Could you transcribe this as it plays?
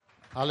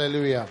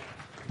Hallelujah.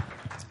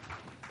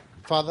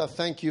 Father,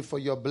 thank you for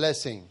your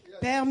blessing.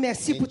 Père,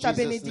 merci In pour ta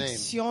Jesus'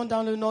 bénédiction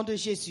dans le nom de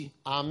Jésus.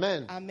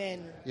 Amen.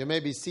 Amen. You may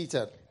be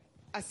seated.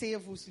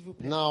 Asseyez-vous, s'il vous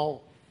plaît.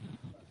 Now,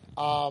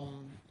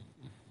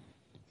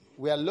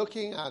 we are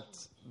looking at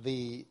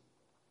the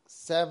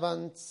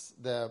servants,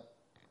 the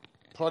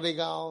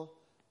prodigal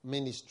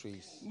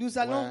ministries, Nous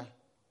allons- where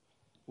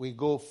we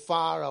go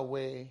far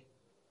away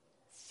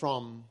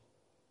from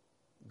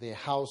the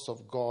house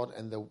of God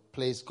and the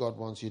place God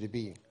wants you to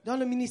be. Dans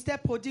le ministère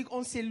prodigue,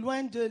 on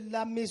s'éloigne de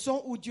la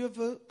maison où Dieu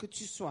veut que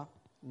tu sois.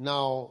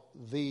 Now,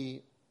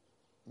 the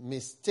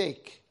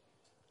mistake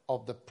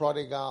of the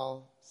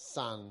prodigal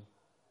son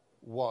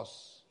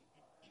was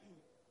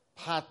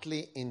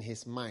partly in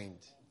his mind.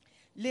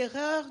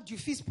 L'erreur du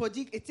fils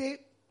prodigue était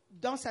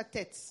dans sa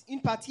tête.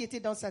 Une partie était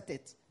dans sa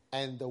tête.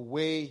 And the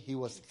way he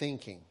was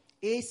thinking.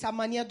 Et sa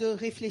manière de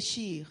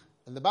réfléchir.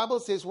 And the Bible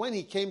says when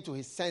he came to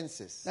his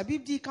senses, La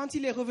Bible dit, quand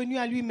il est revenu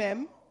à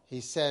lui-même,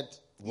 he said,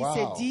 Il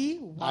s'est wow, dit,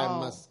 I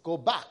wow. must go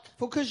back. il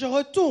faut que je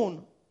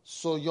retourne.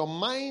 So your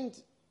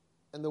mind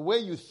and the way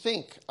you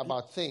think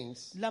about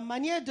things La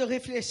manière de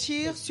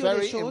réfléchir is sur les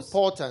very choses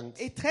important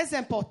est très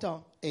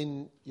important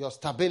in your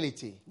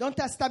stability dans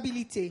ta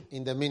stabilité,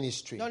 in the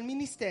ministry. dans le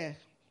ministère.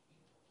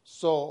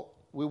 So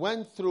we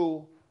went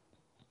through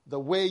the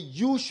way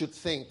you should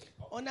think.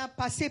 On a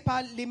passé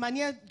par les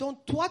manières dont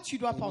toi tu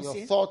dois And your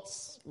penser.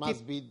 thoughts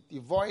must be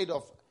devoid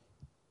of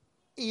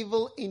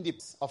evil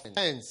independence of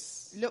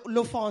offense.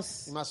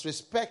 L'offense. You must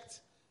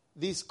respect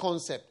these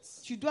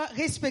concepts. Tu dois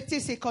respecter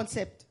ces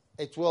concepts.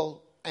 It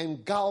will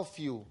engulf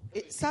you.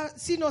 Et ça,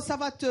 sinon, ça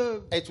va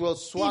te It will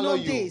swallow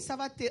inonder, you. ça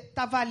va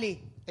t'avaler.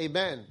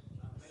 Amen.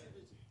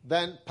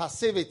 Then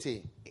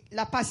passivity.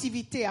 La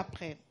passivité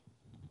après.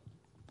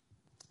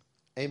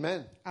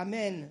 Amen.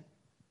 Amen.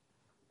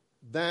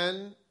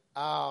 Then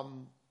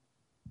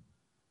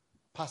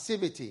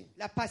passivity.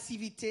 La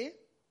passivité,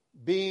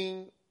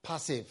 Being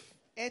passive.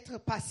 être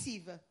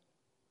passive,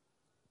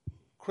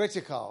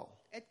 Critical.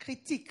 être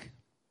critique.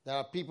 There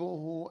are people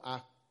who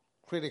are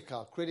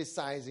critical,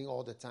 criticizing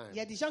all the time. Il y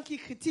a des gens qui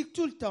critiquent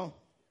tout le temps.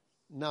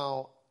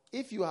 Now,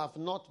 if you have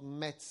not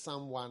met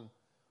someone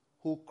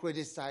who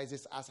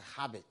criticizes as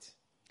a habit,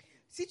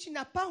 Si tu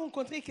n'as pas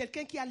rencontré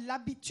quelqu'un qui a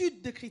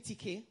l'habitude de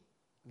critiquer,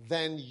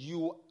 then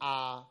you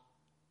are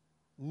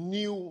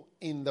new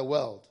in the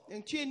world.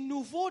 donc tu es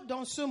nouveau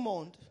dans ce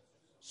monde.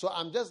 So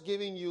I'm just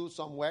giving you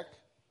some work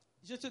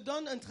Je te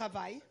donne un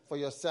travail for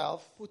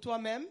yourself. pour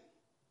toi-même.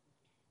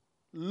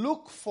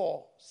 Look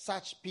for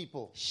such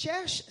people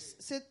Cherche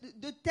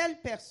de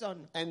telles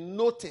personnes and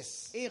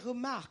notice et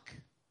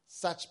remarque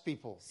such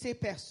people ces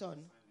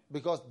personnes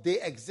because they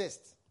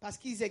exist. parce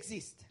qu'ils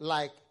existent.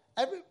 Like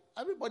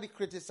everybody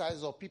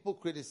criticizes or people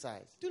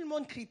criticize, Tout le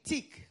monde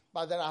critique.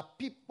 but there are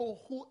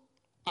people who,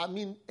 I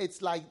mean,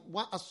 it's like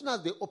as soon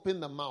as they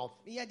open the mouth,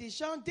 Il y a des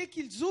gens, dès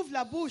qu'ils ouvrent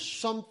la bouche,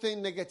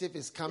 something negative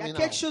is il y a coming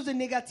quelque out. chose de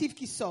négatif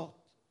qui sort.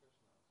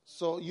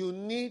 So you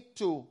need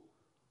to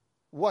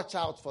watch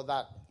out for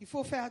that. Il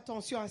faut faire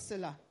attention à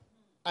cela.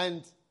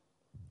 And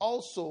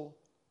also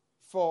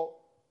for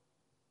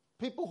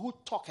people who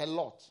talk a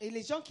lot. Et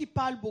les gens qui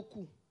parlent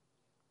beaucoup.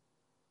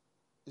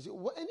 You see,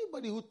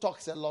 anybody who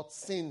talks a lot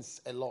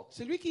sins a lot.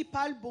 Celui qui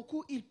parle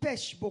beaucoup, il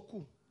pêche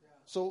beaucoup.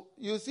 So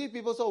you see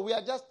people say, we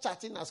are just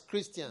chatting as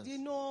Christians. Dis,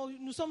 non,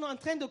 nous sommes en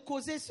train de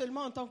causer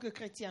seulement en tant que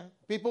chrétiens.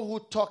 People who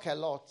talk a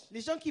lot,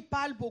 Les gens qui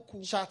parlent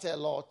beaucoup, chat a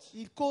lot,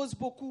 ils causent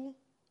beaucoup.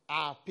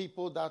 are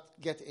people that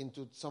get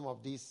into some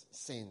of these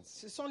sins.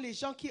 Ce sont les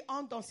gens qui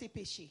entrent dans ces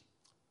péchés.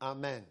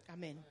 Amen.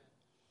 Amen.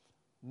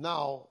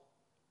 Now,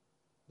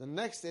 the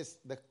next is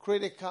the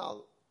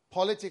critical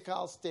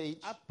political stage,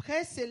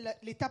 Après, c'est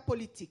l'état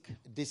politique.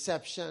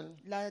 deception,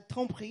 La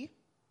tromperie,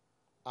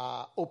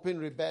 open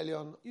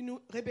rebellion, une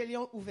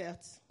rébellion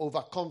ouverte.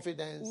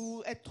 overconfidence,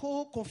 Ou être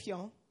trop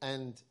confiant.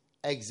 and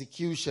Et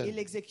execution.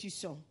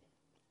 l'exécution.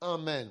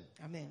 Amen.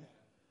 Amen.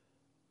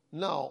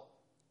 Now,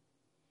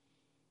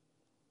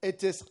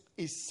 it is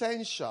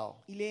essential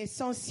Il est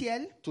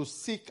essentiel to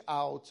seek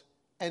out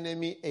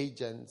enemy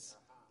agents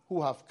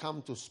who have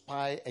come to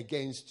spy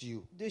against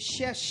you. de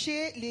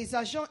chercher les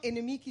agents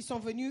ennemis qui sont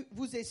venus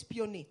vous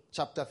espionner.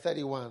 Chapter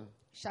 31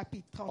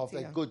 Chapitre of the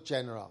 31 Good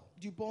General.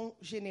 du bon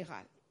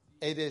général.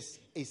 It is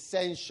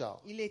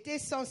essential Il est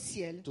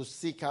essentiel to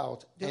seek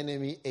out de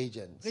enemy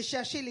agents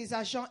rechercher les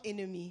agents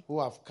ennemis who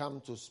have come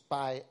to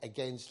spy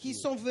against qui you.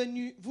 sont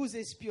venus vous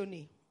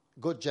espionner.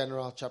 Good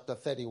General, chapter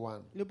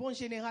 31. Le bon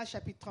général,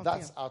 chapitre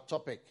That's 31. our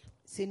topic.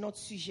 C'est notre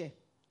sujet.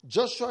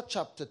 Joshua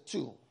chapter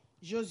 2,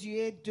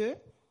 Josué 2,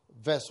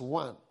 verse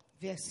 1.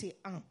 verset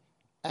 1.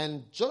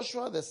 And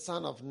Joshua the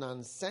son of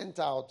Nun sent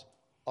out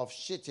of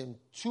Shittim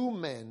 2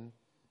 men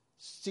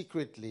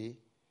secretly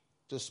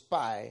to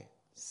spy,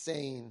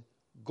 saying,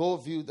 go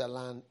view the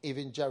land,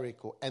 even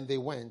Jericho. And they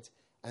went,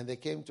 and they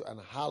came to an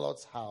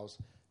harlot's house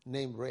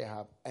named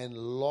Rahab, and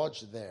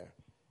lodged there.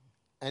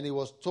 And he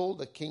was told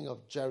the king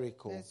of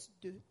Jericho, Verset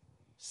 2.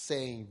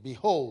 saying,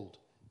 behold,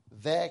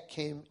 there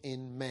came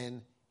in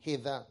men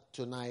hither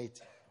tonight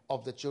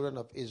of the children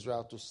of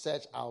Israel to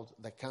search out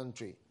the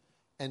country.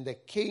 And the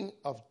king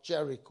of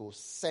Jericho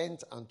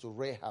sent unto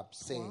Rahab,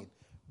 saying,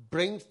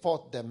 Bring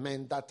forth the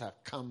men that are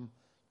come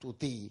to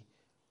thee,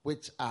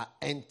 which are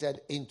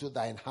entered into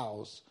thine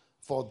house,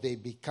 for they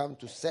be come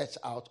to search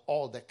out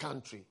all the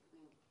country.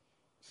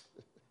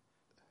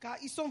 Car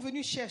ils sont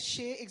venus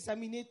chercher,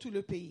 examiner tout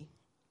le pays.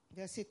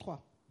 Verset 3.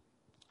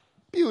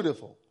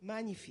 Beautiful.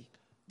 Magnifique.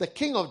 The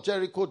king of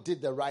Jericho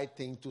did the right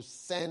thing to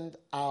seek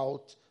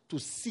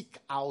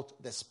out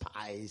the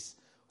spies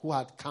who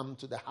had come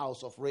to the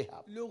house of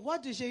Rahab. Le roi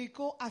de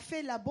Jéricho a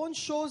fait la bonne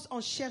chose en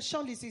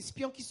cherchant les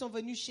espions qui sont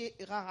venus chez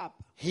Rahab.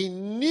 He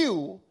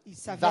knew Il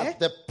savait that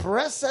the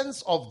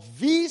presence of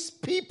these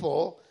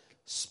people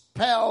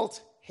spelled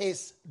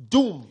his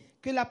doom.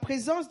 que la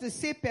présence de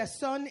ces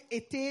personnes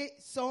était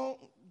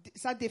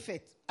sa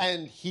défaite.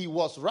 And he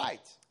was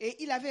right.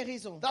 Et il avait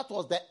raison. That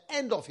was the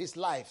end of his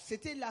life.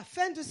 C'était la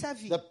fin de sa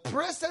vie. The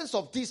presence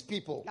of these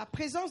people La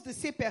présence de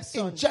ces in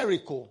personnes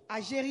Jericho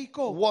à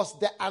Jéricho, was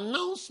the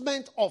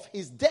announcement of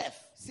his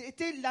death.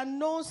 c'était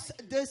l'annonce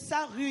de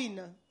sa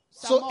ruine,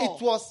 sa So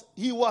mort.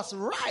 he was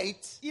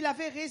right Il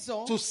avait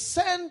raison to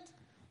send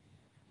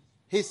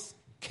his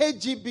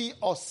KGB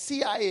or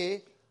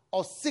CIA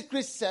or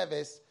Secret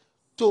Service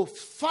to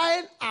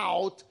find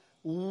out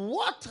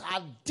what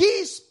are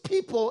these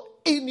people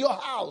in your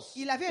house.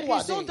 Il avait Who are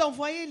raison they?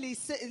 d'envoyer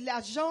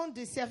l'agent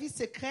des services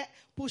secrets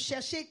pour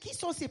chercher qui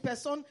sont ces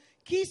personnes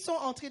qui sont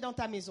entrées dans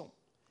ta maison.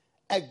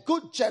 A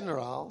good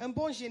general Un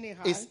bon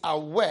général is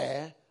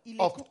aware Il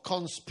est of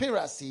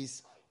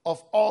conspiracies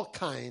of all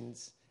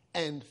kinds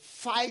and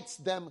fights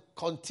them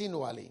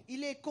continually.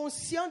 il est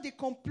conscient des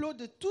complots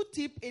de tout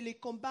type et les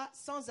combats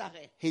sans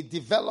arrêt. He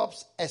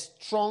develops a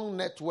strong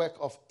network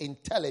of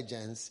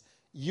intelligence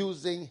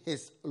using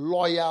his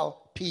loyal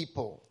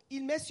people.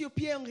 Il met sur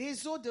pied un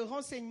réseau de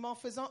renseignements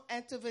faisant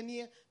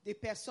intervenir des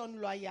personnes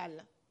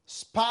loyales.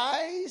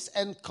 Spies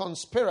and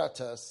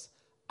conspirators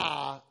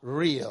are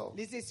real.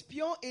 Les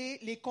espions et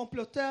les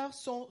comploteurs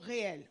sont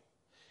réels.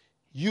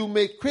 You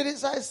may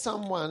criticize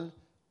someone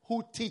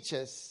who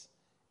teaches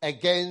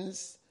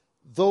against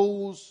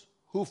those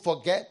who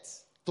forget,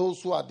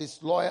 those who are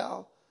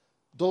disloyal,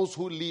 those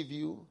who leave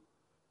you.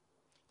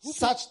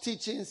 Such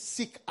teachings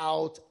seek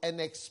out and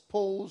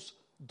expose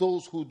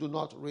those who do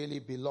not really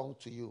belong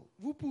to you.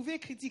 Vous pouvez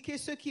critiquer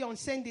ceux qui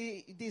enseignent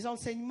des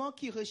enseignements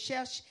qui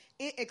recherchent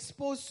et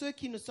exposent ceux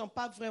qui ne sont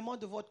pas vraiment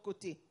de votre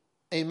côté.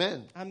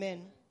 Amen.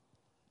 Amen.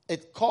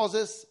 It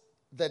causes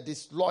the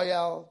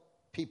disloyal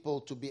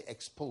people to be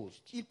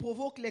exposed Il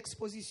provoque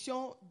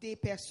l'exposition des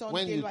personnes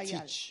when you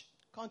déloyales teach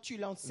quand tu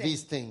these l'enseignes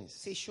things.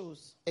 ces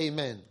choses.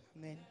 Amen.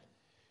 Amen.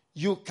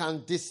 You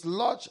can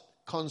dislodge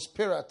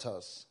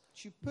conspirators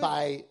Tu peux,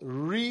 by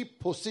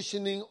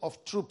repositioning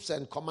of troops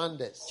and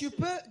commanders. tu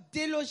peux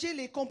déloger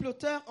les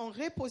comploteurs en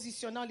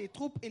repositionnant les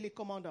troupes et les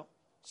commandants.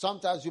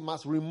 Sometimes you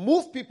must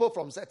remove people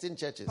from certain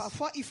churches.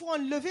 Parfois, il faut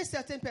enlever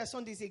certaines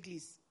personnes des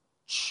églises.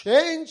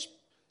 Change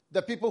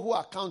the people who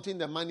are counting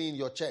the money in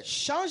your church.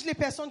 Change les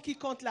personnes qui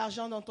comptent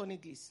l'argent dans ton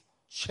église.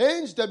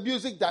 Change the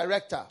music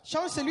director.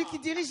 Change celui qui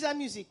dirige la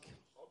musique.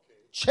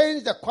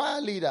 Change the choir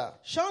leader.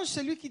 Change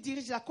celui qui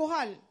dirige la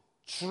chorale.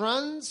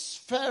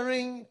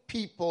 Transferring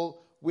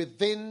people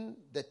within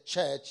the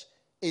church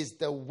is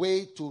the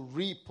way to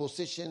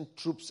reposition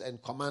troops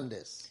and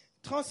commanders.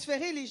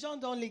 Transférer les gens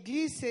dans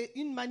l'église, c'est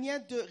une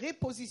manière de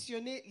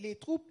repositionner les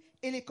troupes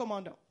et les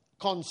commandants.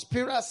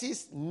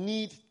 Conspiracies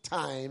need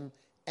time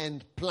and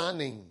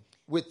planning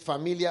with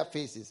familiar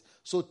faces.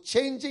 So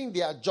changing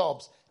their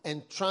jobs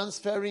and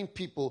transferring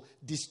people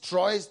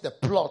destroys the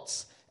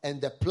plots and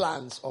the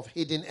plans of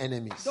hidden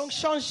enemies. Donc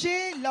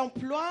changer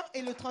l'emploi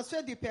et le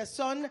transfert des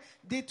personnes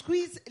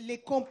détruisent les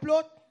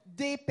complots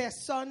des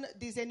personnes,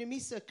 des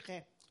ennemis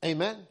secrets.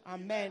 Amen.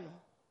 Amen.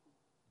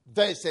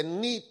 There is a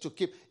need to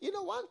keep. You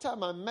know, one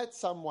time I met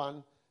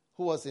someone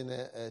who was in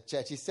a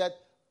church. He said,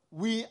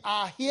 we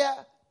are here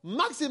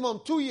maximum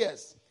 2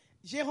 years.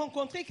 J'ai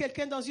rencontré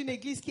quelqu'un dans une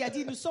église qui a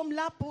dit, nous sommes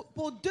là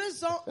pour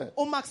 2 ans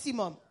au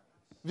maximum.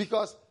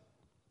 Because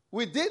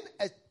within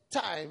a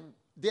time,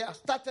 they have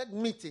started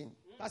meeting,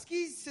 Parce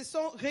qu'ils se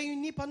sont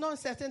réunis pendant un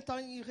certain temps,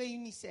 ils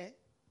réunissaient.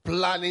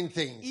 planning Ils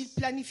things,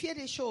 planifiaient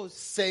des choses.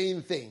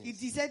 saying Ils things.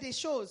 disaient des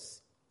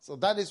choses. So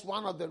that is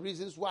one of the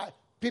reasons why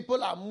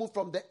people are moved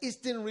from the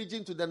eastern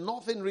region to the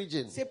northern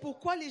region. C'est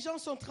pourquoi les gens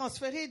sont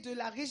transférés de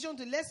la région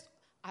de l'Est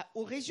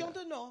aux régions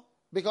de Nord.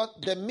 Because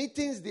the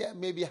meetings they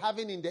may be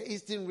having in the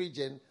eastern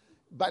region,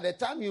 by the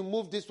time you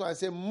move this one and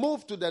say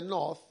move to the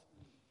north,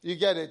 you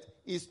get it,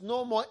 he's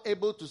no more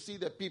able to see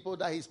the people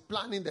that he's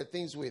planning the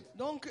things with.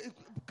 Donc,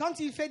 quand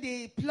il fait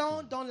des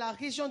plans dans la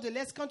région de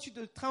l'Est, quand tu te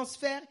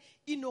transfères,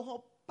 ils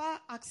n'auront pas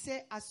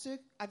accès à ceux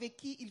avec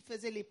qui il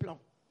faisait les plans.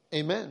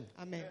 Amen.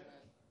 Amen.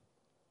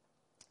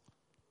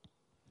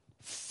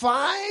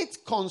 Fight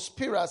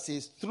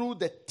conspiracies through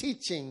the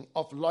teaching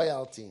of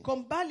loyalty.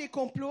 Combat les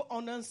complots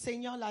en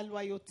enseignant la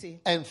loyauté.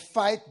 And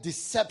fight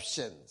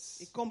deceptions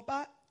Et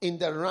combat in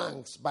the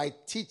ranks by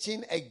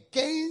teaching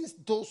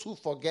against those who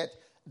forget,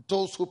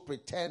 those who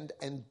pretend,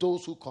 and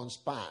those who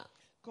conspire.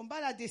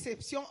 Combat la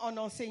déception en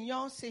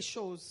enseignant ces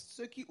choses.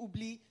 Ceux qui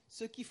oublient,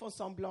 ceux qui font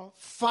semblant.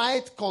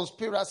 Fight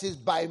conspiracies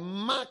by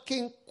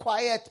marking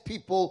quiet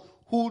people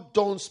who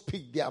don't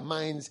speak their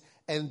minds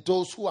and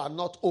those who are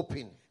not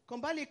open.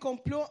 Combat les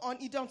complots en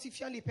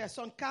identifiant les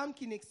personnes calmes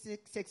qui ne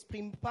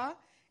s'expriment pas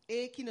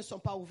et qui ne sont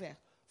pas ouverts.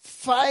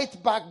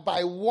 Fight back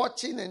by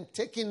watching and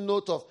taking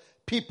note of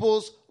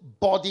people's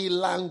body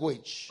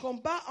language.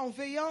 Combat en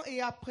veillant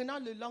et apprenant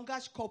le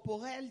langage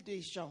corporel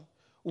des gens.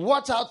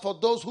 Watch out for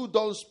those who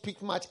don't speak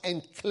much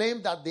and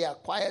claim that they are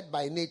quiet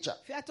by nature.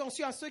 Fais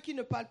attention à ceux qui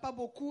ne parlent pas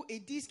beaucoup et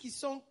disent qu'ils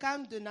sont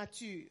calmes de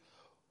nature.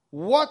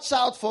 Watch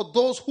out for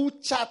those who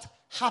chat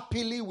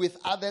happily with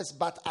others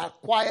but are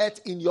quiet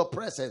in your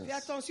presence. Fais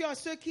attention à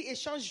ceux qui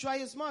échangent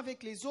joyeusement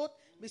avec les autres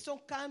mais sont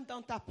calmes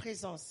dans ta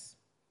présence.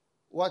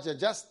 Watch it.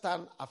 Just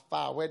stand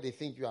afar where they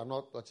think you are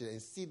not watching and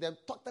see them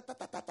talk.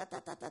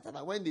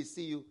 When they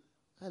see you,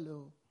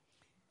 hello,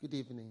 good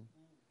evening,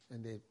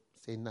 and they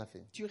say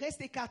nothing. Tu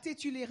restes écarté,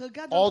 tu les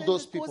regardes. All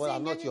those people are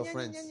not your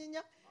friends.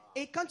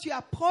 Et quand tu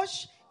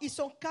approches, ils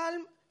sont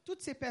calmes.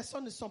 Toutes ces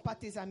personnes ne sont pas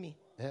tes amis.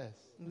 Yes.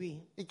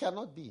 Oui. It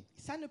cannot be.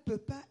 Ça ne peut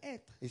pas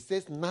être. It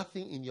says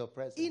nothing in your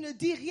presence. Il ne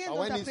dit rien But dans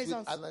when ta he's with-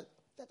 présence.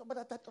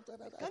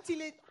 Quand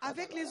il est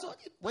avec les autres,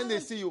 il when parle. they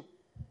see you.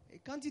 Et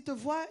quand ils te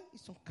voient, ils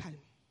sont calmes.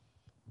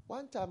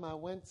 One time I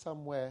went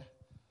somewhere,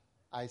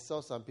 I saw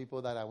some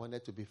people that I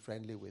wanted to be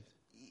friendly with.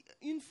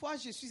 Une fois,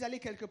 je suis allé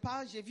quelque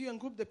part, j'ai vu un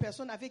groupe de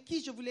personnes avec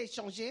qui je voulais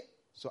échanger.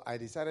 So I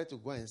decided to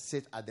go and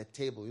sit at the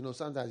table. You know,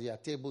 sometimes there are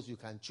tables you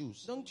can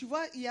choose. Donc, tu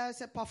vois,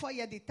 parfois, il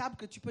y a des tables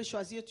que tu peux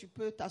choisir, tu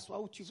peux t'asseoir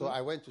où tu veux. So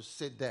I went to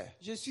sit there,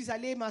 Je suis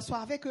allé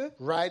m'asseoir avec eux,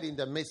 right in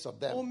the midst of au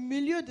them,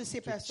 milieu de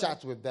ces to personnes,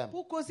 chat with them.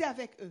 pour causer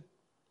avec eux.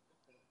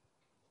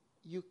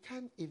 You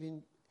can't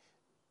even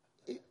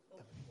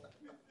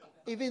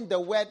the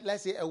word,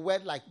 let's say a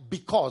word like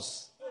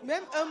because.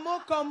 Même un mot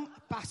comme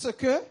parce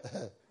que,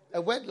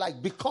 A word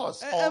like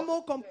because. un Or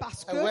mot comme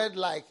parce a que, word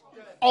like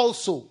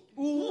also.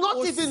 ou Not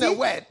aussi, even a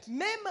word.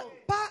 même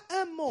pas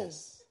un mot,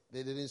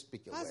 They didn't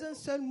speak a pas word. un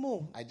seul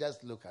mot. I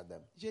just look at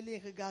them. Je les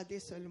regardais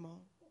seulement.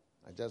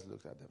 I just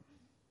looked at them.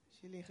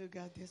 Je les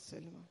regardais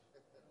seulement.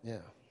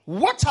 Yeah.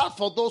 Watch out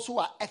for those who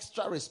are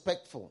extra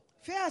respectful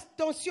Fais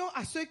attention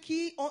à ceux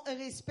qui ont un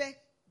respect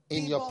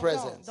in your débordant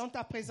presence. dans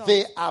ta présence.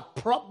 They are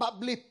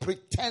probably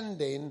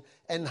pretending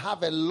and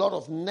have a lot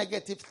of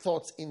negative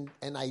thoughts and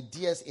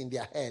ideas in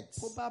their heads.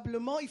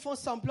 Probablement, ils font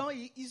semblant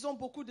et ils ont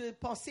beaucoup de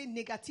pensées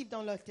négatives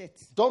dans leur tête.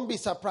 Don't be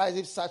surprised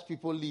if such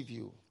people leave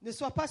you. Ne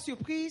sois pas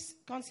surprise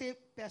quand ces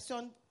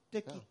personnes te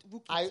quittent. Vous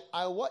quittent.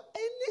 I want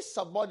any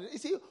subordinate. You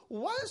see,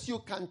 once you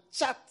can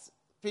chat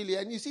freely,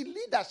 and you see,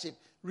 leadership,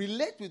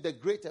 relate with the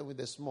great and with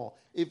the small.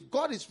 If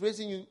God is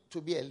raising you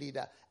to be a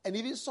leader, and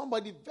even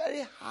somebody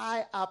very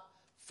high up,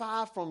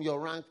 far from your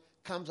rank,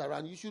 comes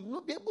around, you should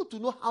not be able to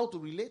know how to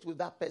relate with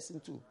that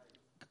person too.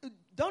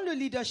 Dans le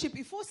leadership,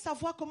 il faut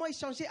savoir comment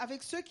échanger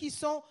avec ceux qui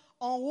sont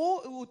en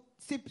haut ou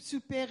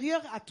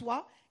supérieurs à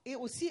toi et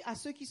aussi à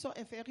ceux qui sont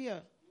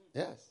inférieurs.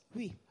 Yes.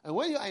 Oui. And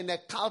when you are in a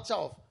culture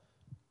of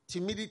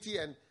timidity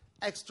and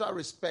extra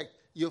respect,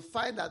 you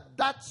find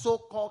that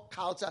so-called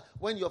culture,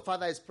 when your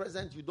father is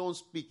present, you don't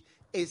speak,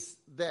 is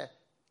the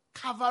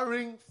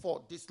covering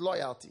for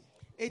disloyalty.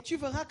 Et tu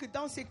verras que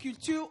dans ces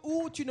cultures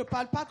où tu ne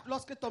parles pas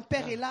lorsque ton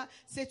père est là,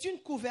 c'est une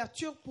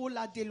couverture pour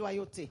la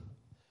déloyauté.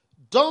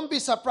 Don't be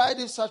surprised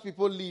if such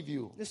people leave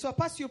you. Ne sois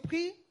pas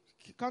surpris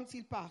quand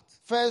ils partent.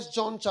 1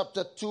 John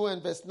chapter 2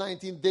 and verse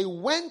 19, they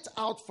went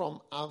out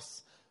from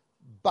us,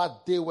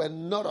 but they were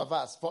not of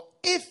us. For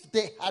if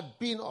they had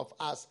been of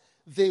us,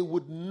 they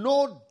would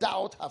no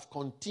doubt have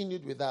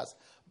continued with us.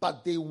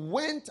 But they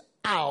went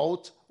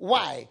out,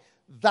 why?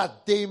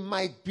 That they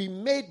might be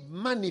made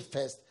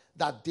manifest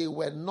that they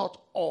were not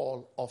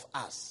all of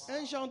us.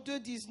 1 Jean 2,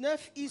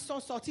 19, ils sont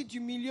sortis du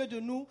milieu de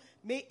nous,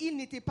 mais ils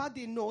n'étaient pas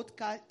des nôtres,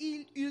 car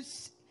ils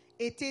eussent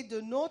été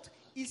de nôtres,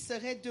 ils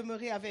seraient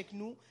demeurés avec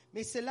nous.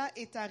 Mais cela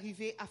est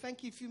arrivé afin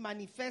qu'il fût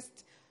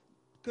manifeste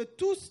que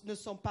tous ne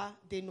sont pas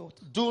des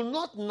nôtres. Do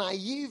not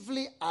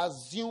naively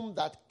assume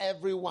that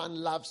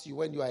everyone loves you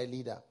when you are a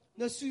leader.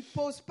 Ne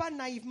suppose pas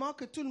naïvement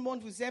que tout le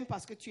monde vous aime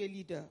parce que tu es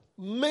leader.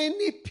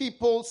 Many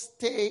people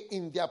stay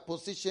in their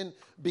position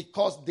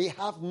because they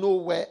have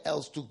nowhere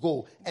else to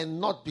go and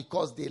not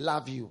because they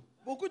love you.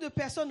 Beaucoup de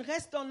personnes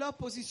restent dans leur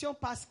position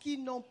parce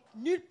qu'ils n'ont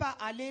nulle part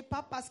à aller,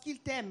 pas parce qu'ils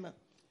t'aiment.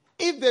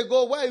 If they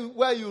go,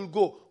 where you'll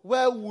go?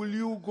 Where will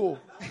you go?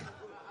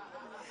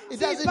 It S'ils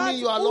doesn't partent, mean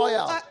you are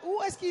loyal.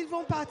 où est-ce qu'ils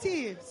vont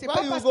partir? C'est Where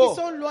pas you parce go?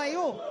 qu'ils sont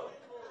loyaux.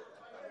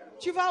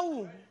 Tu vas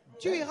où?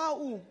 Tu iras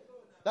où?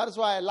 That's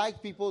why I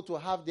like people to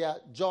have their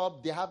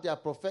job, they have their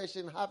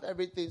profession, have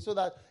everything, so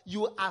that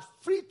you are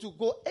free to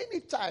go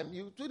anytime.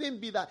 You shouldn't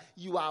be that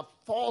you are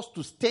forced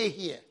to stay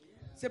here.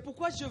 C'est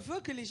pourquoi je veux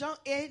que les gens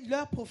aient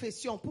leur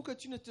profession, pour que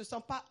tu ne te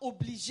sens pas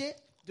obligé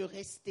de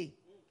rester.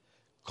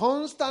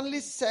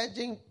 Constantly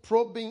searching,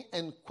 probing,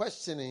 and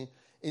questioning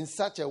in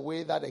such a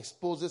way that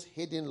exposes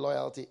hidden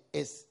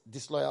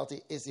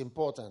disloyalty is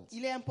important.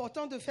 Il est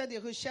important de faire des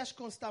recherches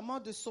constamment,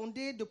 de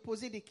sonder, de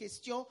poser des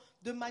questions,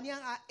 de manière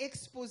à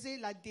exposer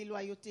la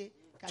déloyauté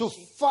To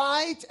cachés.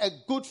 fight a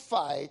good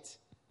fight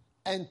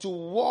and to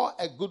war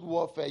a good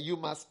warfare, you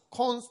must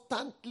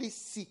constantly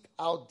seek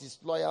out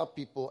disloyal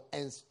people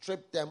and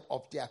strip them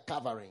of their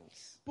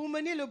coverings. Pour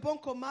mener le bon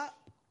combat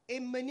et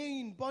mener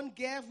une bonne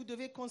guerre, vous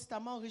devez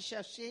constamment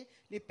rechercher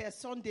les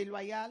personnes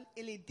déloyales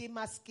et les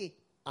démasquer.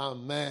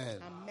 Amen.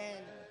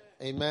 Amen.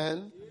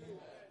 Amen.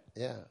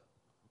 Yeah.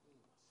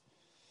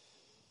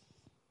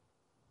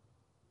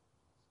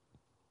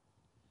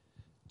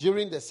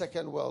 During the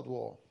Second World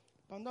War,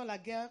 Pendant la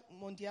guerre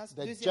mondiale,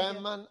 the deuxième guerre,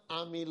 German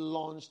army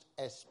launched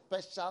a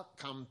special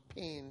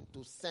campaign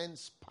to send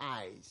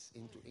spies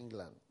into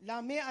England.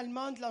 l'armée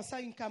allemande lança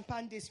une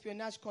campagne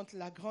d'espionnage contre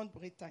la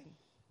Grande-Bretagne.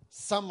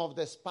 Some of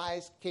the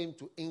spies came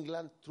to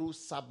England through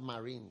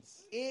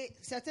submarines. Et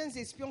certains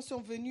espions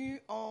sont venus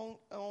en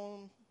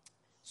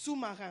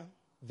sous-marin.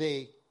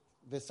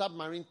 The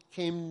submarine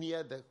came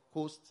near the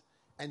coast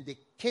and they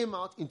came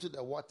out into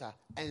the water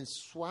and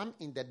swam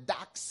in the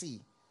dark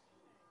sea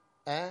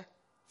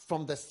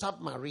from the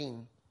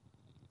submarine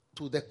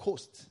to the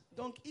coast.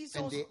 Donc, ils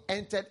And sont they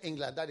entered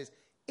England. That is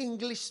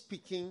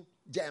English-speaking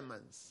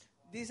Germans.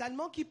 des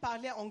Allemands qui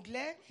parlaient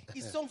anglais.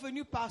 Ils sont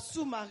venus par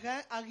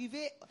sous-marin,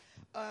 arrivés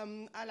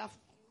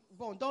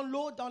dans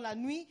l'eau, dans la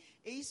nuit,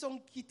 et ils ont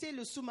quitté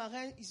le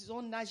sous-marin. Ils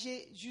ont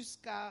nagé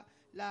jusqu'à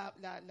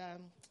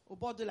au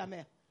bord de la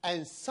mer.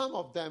 And some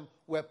of them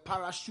were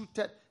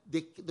parachuted.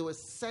 They were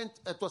sent.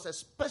 It was a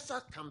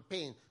special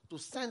campaign to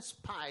send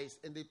spies,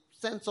 and they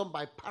sent some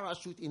by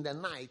parachute in the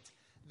night.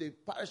 They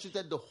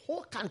parachuted. The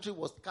whole country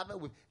was covered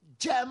with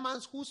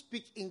Germans who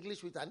speak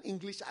English with an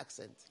English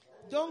accent.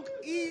 Donc,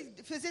 ils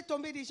faisaient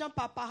tomber des gens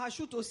par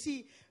parachute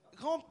aussi,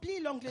 remplit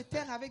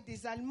l'Angleterre avec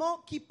des Allemands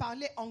qui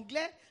parlaient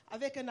anglais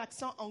avec un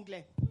accent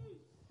anglais.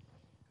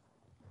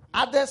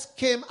 Others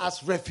came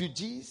as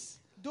refugees.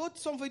 D'autres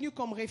sont venus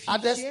comme Others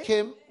réfugiés.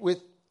 came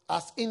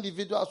as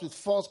individuals with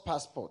false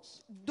passports.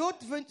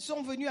 D'autres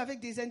sont venus avec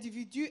des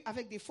individus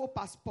avec des faux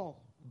passeports.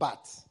 But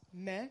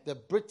Mais the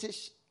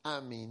British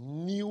army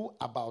knew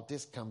about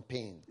this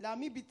campaign.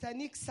 l'armée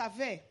britannique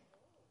savait,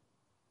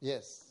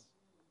 Yes.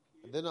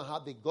 I don't know how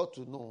they got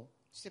to know.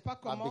 je ne sais pas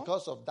But comment,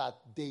 because of that,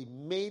 they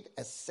made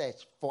a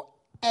search for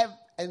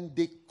and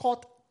they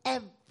caught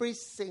every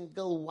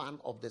single one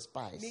of the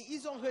spies. mais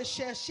ils ont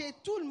recherché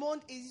tout le monde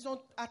et ils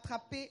ont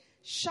attrapé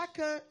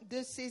chacun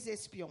de ces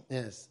espions.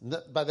 Yes.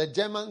 But the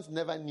Germans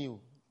never knew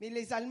Mais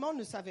les Allemands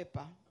ne savaient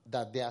pas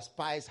that their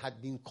spies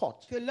had been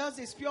caught. que leurs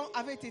espions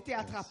avaient été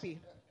attrapés.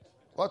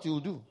 What you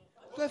do?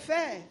 Que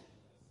faire?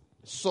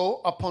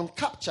 So upon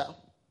capture,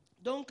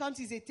 Donc, quand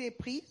ils étaient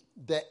pris,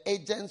 the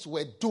agents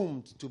were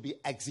doomed to be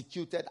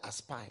executed as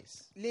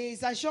spies.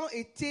 les agents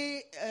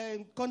étaient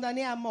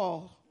condamnés à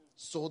mort.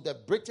 So the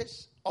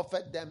British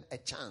offered them a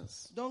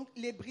chance Donc,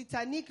 les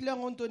Britanniques leur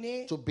ont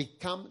donné to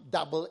become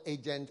double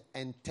agent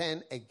and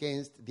turn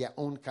against their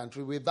own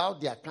country without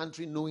their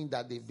country knowing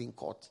that they've been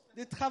caught.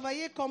 de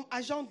travailler comme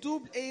agent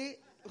double et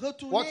What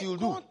retourner you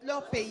do? contre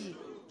leur pays.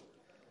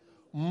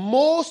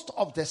 Most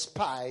of the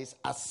spies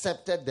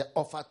accepted the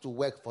offer to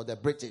work for the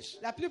British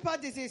La plupart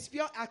des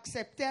espions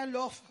acceptèrent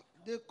l'offre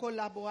de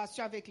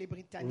collaboration avec les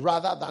Britanniques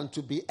rather than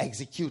to be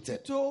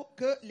executed. plutôt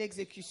que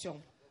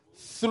l'exécution.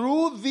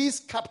 Through these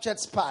captured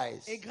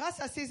spies, Et grâce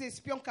à ces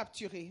espions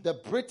capturés, the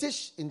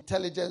British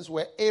intelligence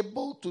were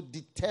able to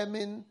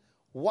determine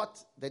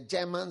what the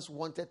Germans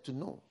wanted to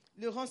know.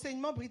 le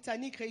renseignement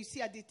britannique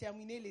réussit à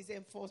déterminer les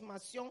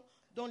informations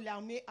dont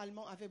l'armée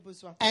allemande avait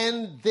besoin.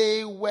 And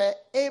they were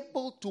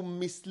able to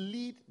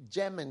mislead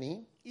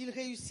Germany Il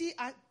réussit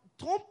à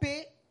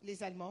tromper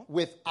les Allemands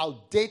with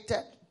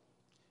outdated,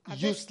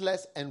 Avec-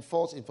 useless, and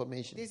false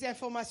information. des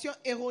informations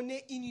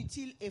erronées,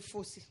 inutiles et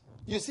fausses.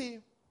 You see,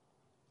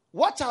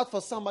 watch out for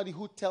somebody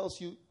who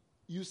tells you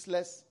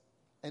useless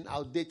and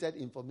outdated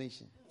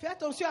information. Fais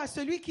attention à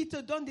celui qui te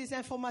donne des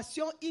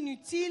informations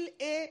inutiles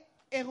et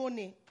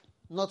erronées,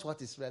 Not what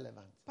is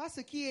relevant. pas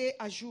ce qui est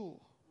à jour.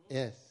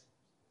 Yes.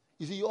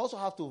 You see, you also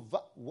have to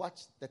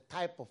watch the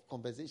type of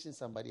conversation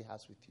somebody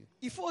has with you.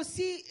 Il faut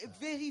aussi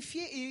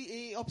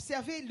vérifier et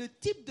observer le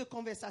type de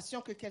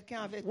conversation que quelqu'un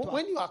a avec toi.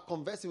 When you are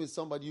conversing with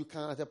somebody, you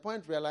can at a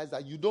point realize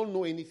that you don't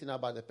know anything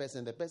about the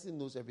person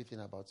knows everything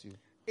about you.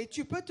 Et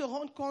tu peux te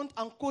rendre compte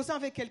en causant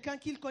avec quelqu'un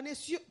qu'il connaît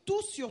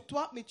tout sur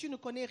toi, mais tu ne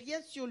connais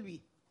rien sur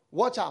lui.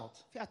 Watch out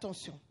Fais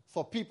attention.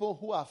 for people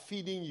who are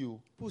feeding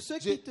you. Pour ceux You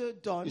qui see- te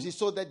donnent, You see,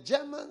 so the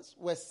Germans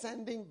were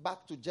sending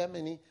back to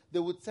Germany, they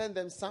would send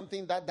them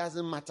something that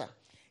doesn't matter.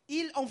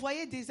 ils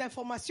envoyaient des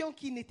informations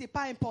qui n'étaient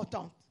pas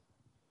importantes.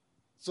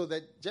 So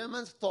the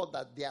Germans thought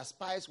that their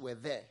spies were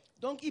there,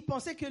 Donc, ils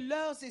pensaient que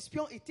leurs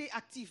espions étaient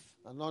actifs.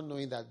 and not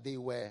knowing that they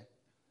were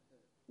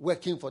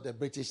working for the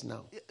British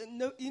now.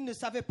 Ils ne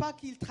savaient pas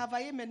qu'ils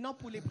travaillaient maintenant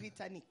pour les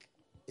Britanniques.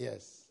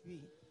 Yes.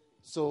 Oui.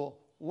 So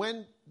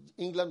when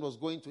England was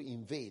going to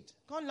invade,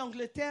 Quand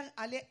l'Angleterre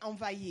allait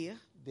envahir,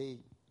 they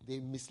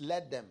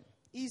misled them.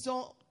 ils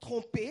ont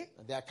trompé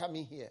They are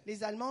coming here.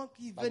 les Allemands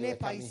qui But they venaient were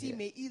par coming ici, here.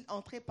 mais ils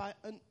entraient par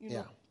une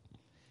Yeah. autre.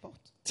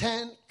 portes.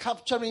 10,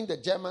 capturing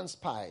the German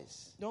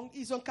spies Donc,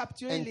 ils ont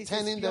capturé and les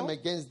turning them espions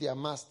against their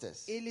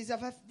masters et les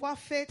avoir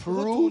fait proved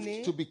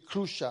retourner to be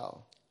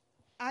crucial.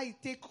 a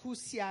été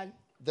crucial.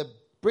 The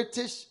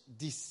British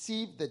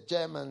deceived the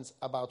Germans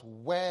about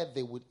where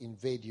they would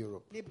invade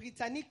Europe. Les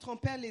Britanniques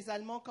trompèrent les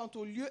Allemands quant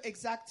au lieu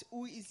exact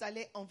où ils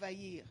allaient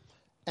envahir.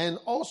 And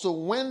also,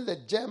 when the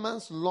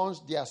Germans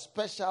launched their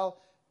special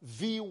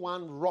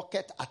V1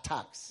 rocket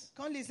attacks,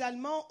 Quand les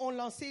Allemands ont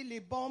lancé les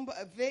bombes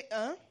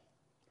V1,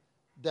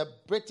 the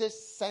British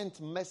sent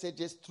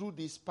messages through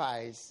these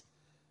spies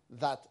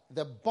that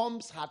the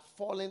bombs had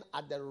fallen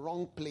at the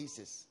wrong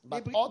places.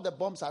 But all the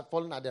bombs had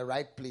fallen at the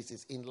right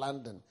places in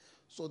London.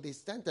 So they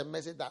sent a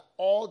message that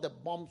all the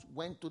bombs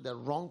went to the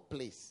wrong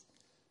place.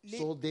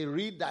 So they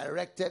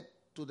redirected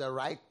to the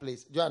right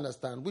place. Do you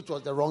understand? Which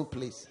was the wrong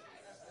place.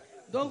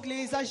 donc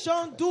les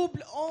agents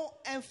doubles ont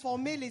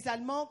informé les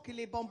Allemands que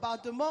les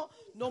bombardements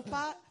n'ont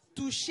pas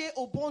touché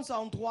aux bons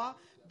endroits,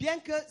 bien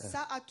que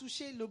ça a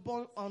touché le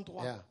bon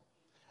endroit. Yeah.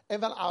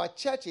 Even our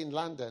church in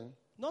London,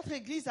 Notre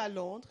église à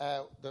Londres,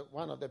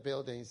 one of the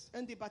buildings,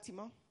 un des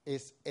bâtiments,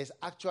 is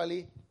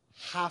actually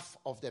half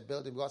of the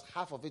building because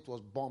half of it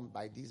was bombed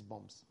by these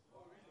bombs.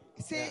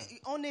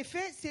 En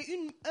effet,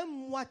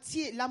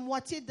 c'est la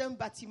moitié d'un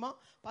bâtiment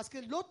parce que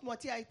l'autre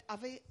moitié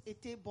avait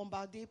été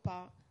bombardée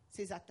par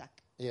ces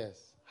attaques.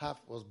 Yes,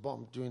 half was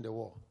bombed during the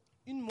war.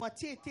 Une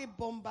moitié était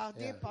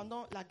bombardée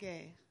pendant la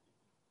guerre.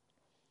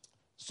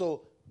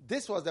 So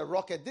this was the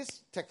rocket.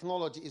 This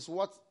technology is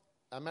what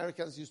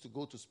Americans used to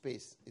go to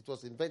space. It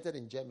was invented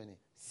in Germany.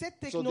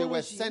 Cette So they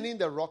were technologie, sending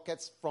the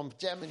rockets from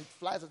Germany,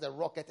 flies of the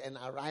rocket and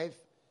arrive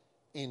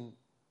in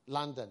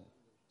London.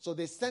 So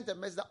they sent a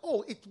message that,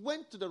 it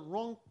went to the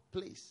wrong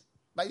place,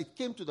 but it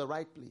came to the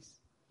right place.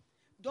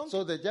 donc,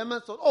 So the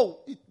Germans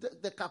thought,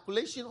 the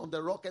calculation on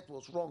the rocket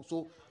was wrong.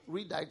 So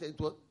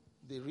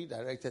they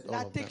redirected all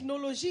la of them.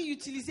 technologie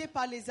utilisée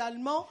par les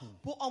Allemands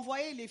pour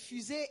envoyer les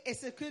fusées est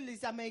ce que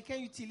les Américains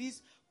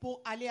utilisent pour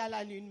aller à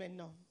la Lune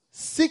maintenant.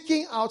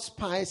 Seeking out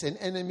spies and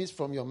enemies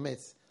from your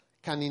midst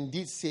can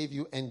indeed save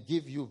you and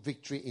give you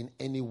victory in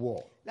any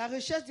war. La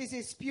recherche des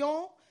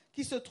espions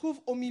qui se trouvent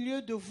au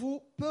milieu de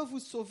vous peut vous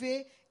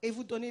sauver et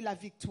vous donner la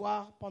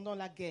victoire pendant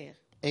la guerre.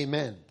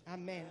 Amen.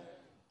 Amen.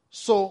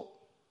 So,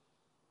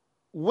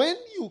 when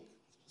you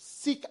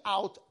seek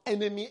out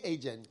enemy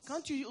agents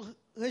Quand tu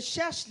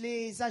recherches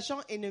les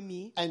agents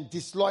ennemis and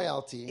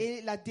disloyalty,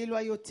 et la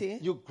déloyauté,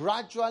 you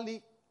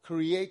gradually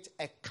create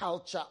a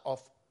culture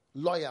of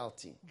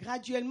loyalty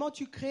graduellement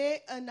tu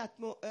crées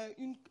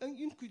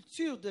une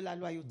culture de la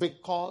loyauté.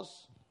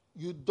 because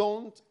you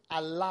don't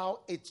allow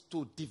it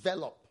to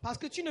develop. Parce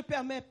que tu ne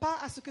permets pas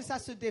à ce que ça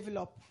se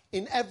développe.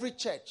 In every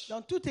church,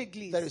 Dans toute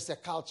église, there is a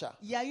culture.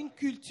 il y a une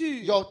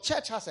culture. Your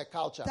church has a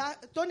culture.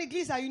 Ton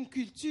église a une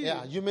culture.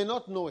 Yeah, you may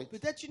not know it.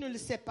 Peut-être tu ne le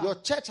sais pas.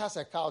 Your church has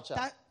a culture.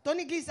 Ton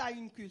église a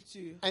une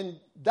culture. And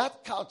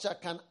that culture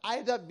can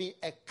either be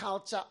a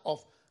culture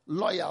of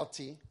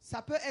loyalty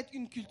Ça peut être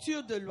une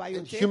culture de and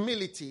loyauté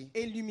humility,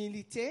 et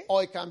l'humilité,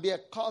 or it can be a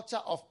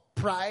culture of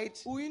pride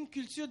ou une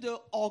culture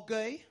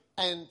d'orgueil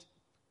and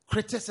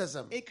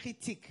criticism et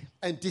critique,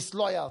 and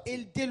disloyalty et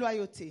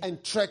déloyauté, and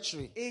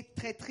treachery. et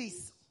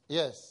traîtrise.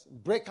 Yes,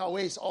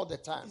 breakaways all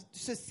the time.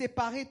 Se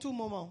séparer tout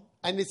moment.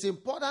 And it's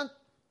important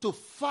to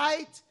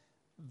fight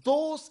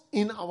those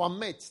in our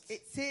midst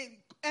Et c'est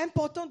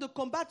important de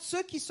combattre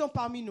ceux qui sont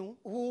parmi nous,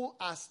 who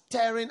are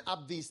stirring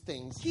up these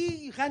things.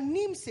 qui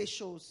raniment ces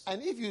choses.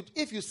 And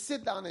if you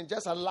sit down and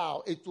just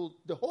allow,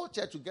 the whole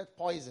church will get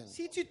poisoned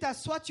Si tu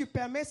t'assois, tu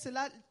permets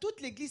cela,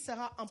 toute l'église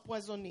sera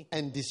empoisonnée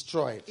and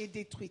destroyed. et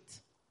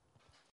détruite.